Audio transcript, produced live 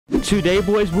Today,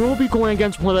 boys, we'll be going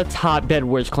against one of the top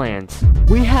Bedwars clans.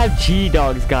 We have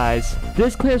G-Dogs, guys.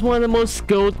 This clan is one of the most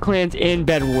skilled clans in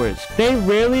Bedwars. They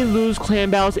rarely lose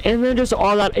clan battles, and they're just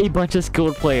all out a bunch of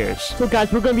skilled players. So,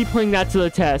 guys, we're going to be putting that to the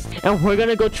test, and we're going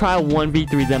to go try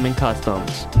 1v3 them in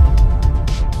customs.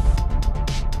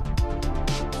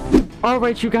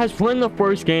 Alright, you guys, we're in the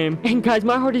first game. And guys,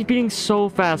 my heart is beating so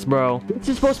fast, bro. This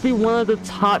is supposed to be one of the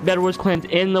top Bedwars clans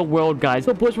in the world, guys.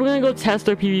 So, boys, we're gonna go test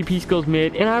their PvP skills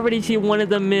mid. And I already see one of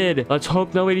them mid. Let's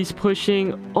hope nobody's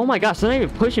pushing. Oh my gosh, they're not even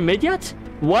pushing mid yet?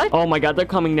 What? Oh my god, they're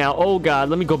coming now. Oh god,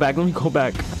 let me go back.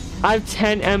 I have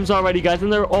 10 M's already, guys,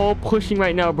 and they're all pushing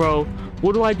right now, bro.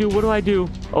 What do I do?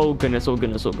 Oh goodness. Alright,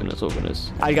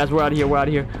 guys, we're out of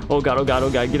here. Oh god,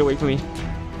 get away from me.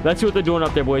 Let's see what they're doing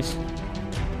up there, boys.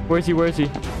 Where is he?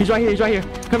 He's right here.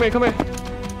 Come here.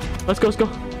 Let's go.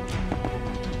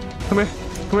 Come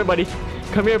here, buddy.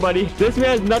 This man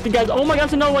has nothing, guys. Oh my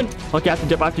gosh, another one. Okay, I have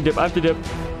to dip.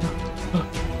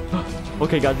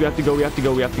 Okay, guys, we have to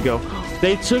go.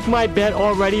 They took my bed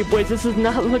already, boys. This is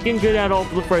not looking good at all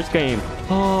for the first game.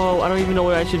 Oh, I don't even know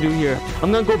what I should do here.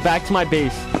 I'm gonna go back to my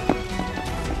base.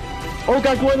 Oh,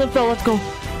 guys, one of them fell. Let's go.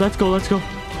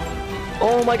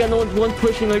 Oh my god, no one's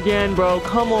pushing again, bro.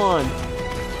 Come on.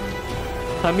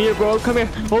 I'm here, bro. Come here.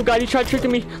 Oh, God, he tried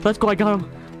tricking me. Let's go. I got him.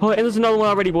 Oh, and there's another one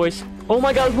already, boys. Oh,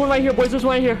 my God. There's one right here, boys. There's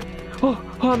one right here. Oh,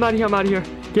 I'm out of here.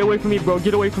 Get away from me, bro.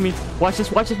 Get away from me. Watch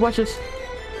this. Let's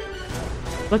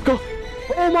go.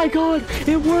 Oh, my God.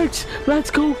 It works. Let's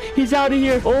go. He's out of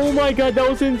here. Oh, my God. That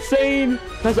was insane.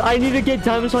 Guys, I need to get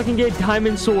diamond so I can get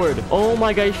diamond sword. Oh,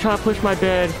 my God. He's trying to push my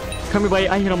bed. Come here, buddy.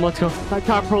 I hit him. Let's go. I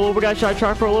try to roll over, guys. Try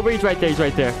to roll over. He's right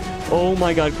there. Oh,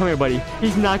 my God. Come here, buddy.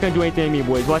 He's not going to do anything to me,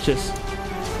 boys. Watch this.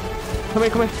 Come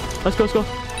here. Let's go.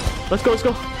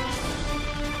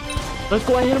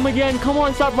 I hit him again. Come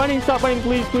on, stop running,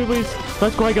 please.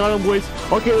 Let's go. I got him, boys.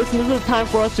 Okay, listen, this is the time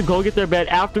for us to go get their bed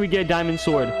after we get a diamond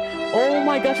sword. Oh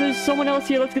my gosh, there's someone else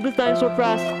here. Let's get this diamond sword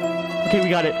fast. Okay, we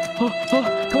got it. Come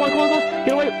on.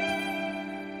 Get away.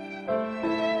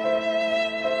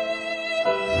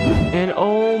 And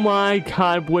oh my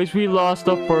god, boys, we lost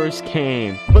the first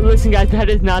game. But listen, guys, that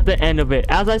is not the end of it.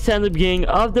 As I said in the beginning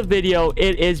of the video,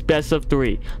 it is best of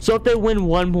 3. So if they win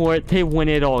one more, they win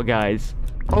it all, guys.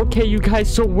 Okay, you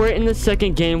guys, so we're in the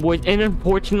second game, boys, and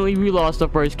unfortunately, we lost the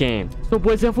first game. So,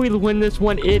 boys, if we win this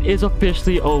one, it is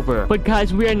officially over. But,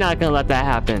 guys, we are not gonna let that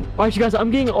happen. Alright, you guys,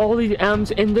 I'm getting all these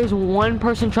M's, and there's one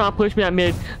person trying to push me at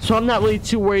mid, so I'm not really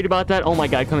too worried about that. Oh my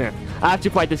god, come here. I have to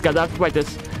fight this, guys.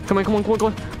 Come on.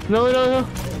 No.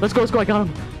 Let's go. I got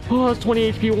him. Oh, that's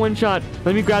 20 HP, one shot.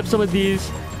 Let me grab some of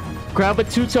these. Grab a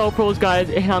 2 telepros, guys,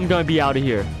 and I'm gonna be out of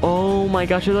here. Oh my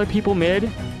gosh, are there people mid?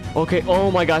 Okay,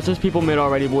 oh my gosh, there's people mid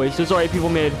already, boys. There's already people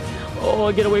mid. Oh,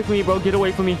 get away from me, bro. Oh,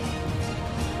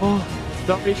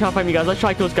 they're already trying to fight me, guys. Let's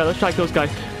try kill this guy.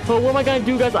 Oh, what am I gonna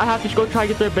do, guys? I have to go try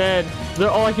to get their bed. They're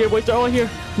all here, boys. No.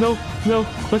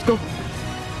 Let's go.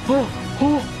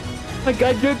 Oh, my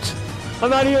god, dipped.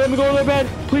 I'm out of here. Let me go to their bed.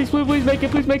 Please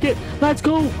make it. Let's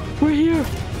go. We're here.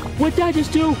 What did I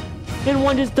just do? And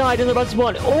one just died and they're about to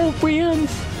spawn. Oh, free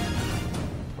M's.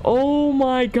 Oh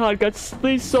my god, guys,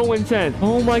 this is so intense.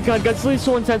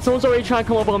 Someone's already trying to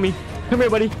come up on me. Come here,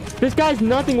 buddy. This guy's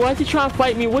nothing. Why is he trying to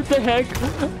fight me? What the heck?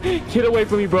 Get away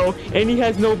from me, bro. And he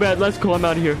has no bed. Let's go. I'm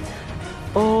out of here.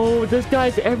 Oh, this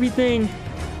guy's everything.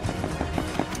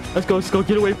 Let's go.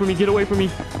 Get away from me.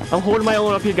 I'm holding my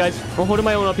own up here, guys.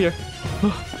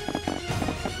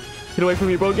 Get away from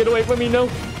me, bro. No. Get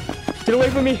away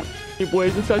from me. Hey,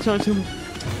 boys, this guy's trying to me.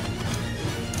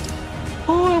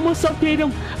 Oh, I almost suffocated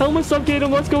him.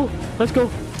 Let's go.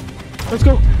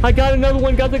 I got another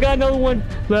one, guys.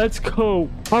 Let's go.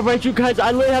 All right, you guys,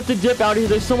 I literally have to dip out of here.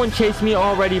 There's someone chasing me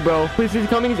already, bro. Please, he's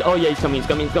coming. Oh, yeah, he's coming.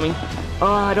 Oh,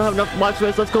 I don't have enough box for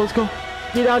this. Let's go.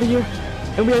 Get out of here.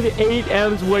 And we have 8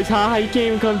 M's, boys. Haha, you can't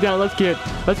even come down. Let's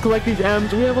collect these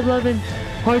M's. We have 11.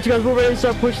 All right, you guys, we're ready to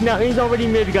start pushing out. And he's already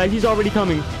mid, guys. He's already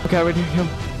coming. Okay, I'm ready to him.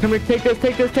 Come here, take this.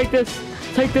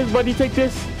 Take this, buddy. Take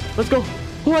this. Let's go.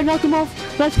 Oh, I knocked him off.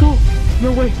 Let's go.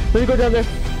 No way. Let me go down there.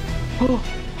 Oh.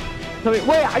 Wait,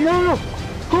 no.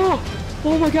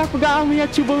 Oh my god, I forgot I only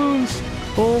had 2 balloons.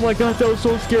 Oh my god, that was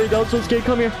so scary.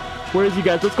 Come here. Where is he,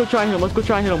 guys? Let's go try him.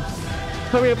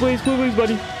 Come here, please,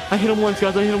 buddy. I hit him once,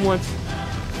 guys.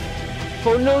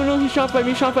 Oh no, he shot by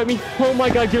me. Oh my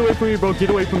god, get away from me, bro. Get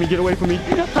away from me. Come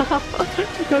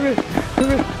here.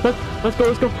 Let's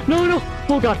go. No.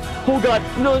 Oh god.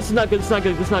 No, this is not good.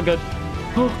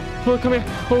 Oh, come here.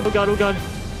 Oh god.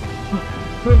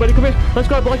 Come here, buddy. Let's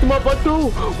go. I blocked him up. Let's go.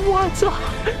 What?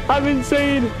 I'm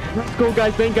insane. Let's go,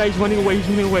 guys. Thank God he's running away.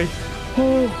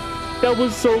 Oh, That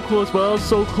was so close, bro. That was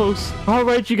so close. All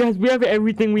right, you guys, we have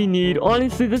everything we need.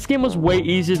 Honestly, this game was way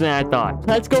easier than I thought.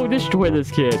 Let's go destroy this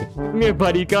kid. Come here,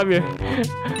 buddy. Come here.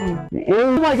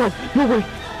 Oh my god. No way.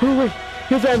 No way.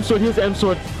 Here's the M sword. Here's the M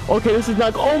sword. Okay, this is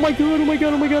not. Oh my god. Oh my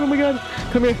god. Oh my god. Oh my god.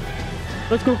 Come here.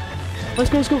 Let's go.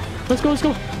 Let's go. Let's go. Let's go. Let's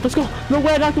go. Let's go. No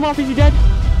way. I knocked him off. Is he dead?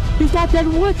 He's not dead.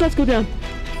 What? Let's go down.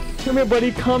 Come here,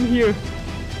 buddy. Come here.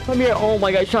 Come here. Oh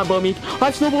my god. He's trying to blow me. I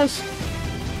have snowballs.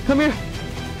 Come here.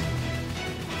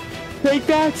 Take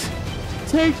that.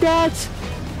 Take that.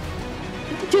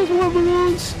 Just more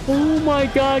balloons. Oh my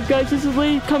god, guys. This is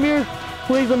late. Come here.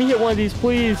 Please, let me hit one of these,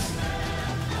 please.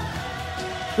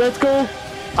 Let's go.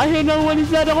 I hit another one.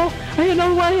 Is that all? I hit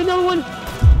another one. I hit another one.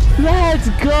 Let's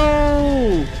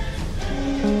go.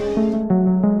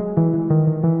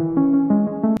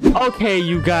 Okay,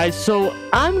 you guys, so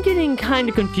I'm getting kind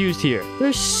of confused here.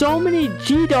 There's so many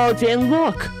G-Dogs, and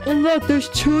look, there's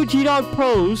 2 G-Dog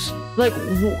pros. Like,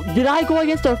 did I go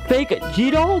against a fake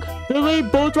G-Dog? They're literally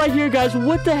both right here, guys.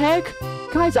 What the heck?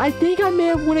 Guys, I think I may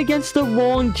have went against the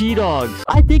wrong G-Dogs.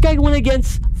 I think I went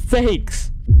against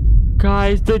fakes.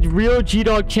 Guys, the real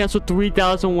G-Dog chance with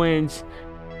 3,000 wins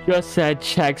just said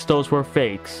Chex those were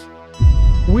fakes.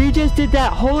 We just did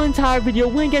that whole entire video,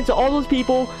 went against all those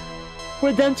people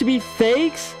for them to be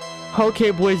fakes?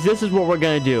 Okay, boys, this is what we're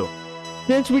gonna do.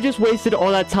 Since we just wasted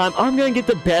all that time, I'm gonna get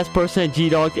the best person at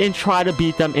G-Dogs and try to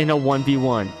beat them in a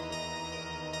 1v1.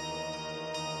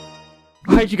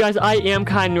 Alright, you guys, I am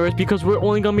kind of nervous because we're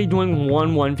only gonna be doing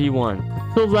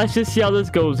 1v1. So let's just see how this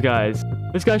goes, guys.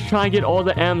 This guy's trying to get all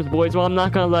the M's, boys. Well, I'm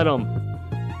not gonna let him.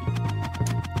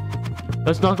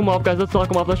 Let's knock him off, guys. Let's knock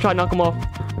him off. Let's try to knock him off.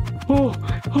 Oh,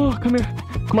 come here.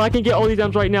 Come on, I can get all these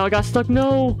M's right now. I got stuck.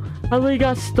 No. I literally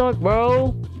got stuck,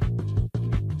 bro.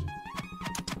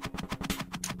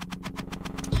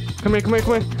 Come here, come here,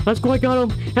 come here. Let's go, I got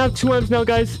him. I have 2 M's now,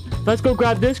 guys. Let's go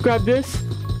grab this, grab this.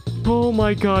 Oh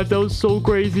my god, that was so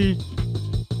crazy.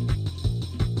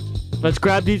 Let's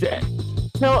grab these.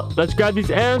 No, let's grab these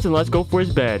M's and let's go for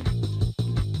his bed.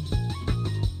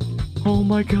 Oh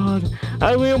my god. I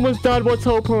literally almost died while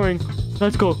teleporting.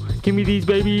 Let's go. Give me these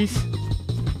babies.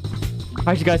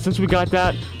 Alright, you guys, since we got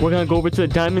that, we're gonna go over to the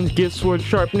diamonds, get sword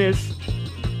sharpness.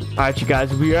 Alright, you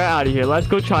guys, we are out of here. Let's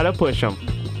go try to push them.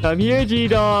 Come here,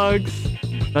 G-Dogs.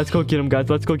 Let's go get them, guys.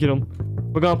 Let's go get them.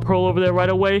 We're gonna pearl over there right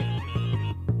away.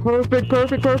 Perfect,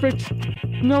 perfect, perfect.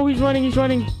 No, he's running, he's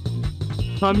running.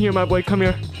 Come here, my boy, come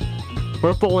here.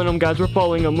 We're following him, guys. We're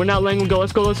following him. We're not letting him go.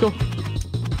 Let's go, let's go.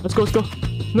 Let's go, let's go.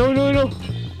 No, no, no.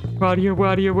 We're out of here, we're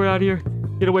out of here, we're out of here.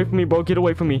 Get away from me, bro. Get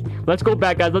away from me. Let's go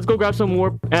back, guys. Let's go grab some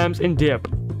more M's and dip.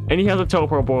 And he has a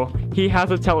telepro, bro. He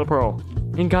has a telepro.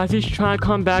 And guys, he's trying to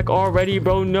come back already,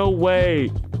 bro. No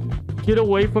way. Get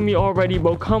away from me already,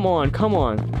 bro. Come on, come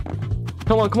on.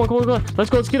 Come on, come on, come on, come on. Let's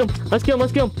go, let's get him. Let's get him,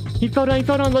 let's get him. He fell down, he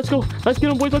fell down. Let's go. Let's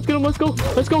get him, boys. Let's get him, let's go.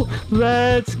 Let's go.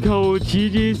 Let's go.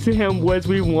 GG's to him, boys.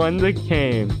 We won the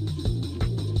game.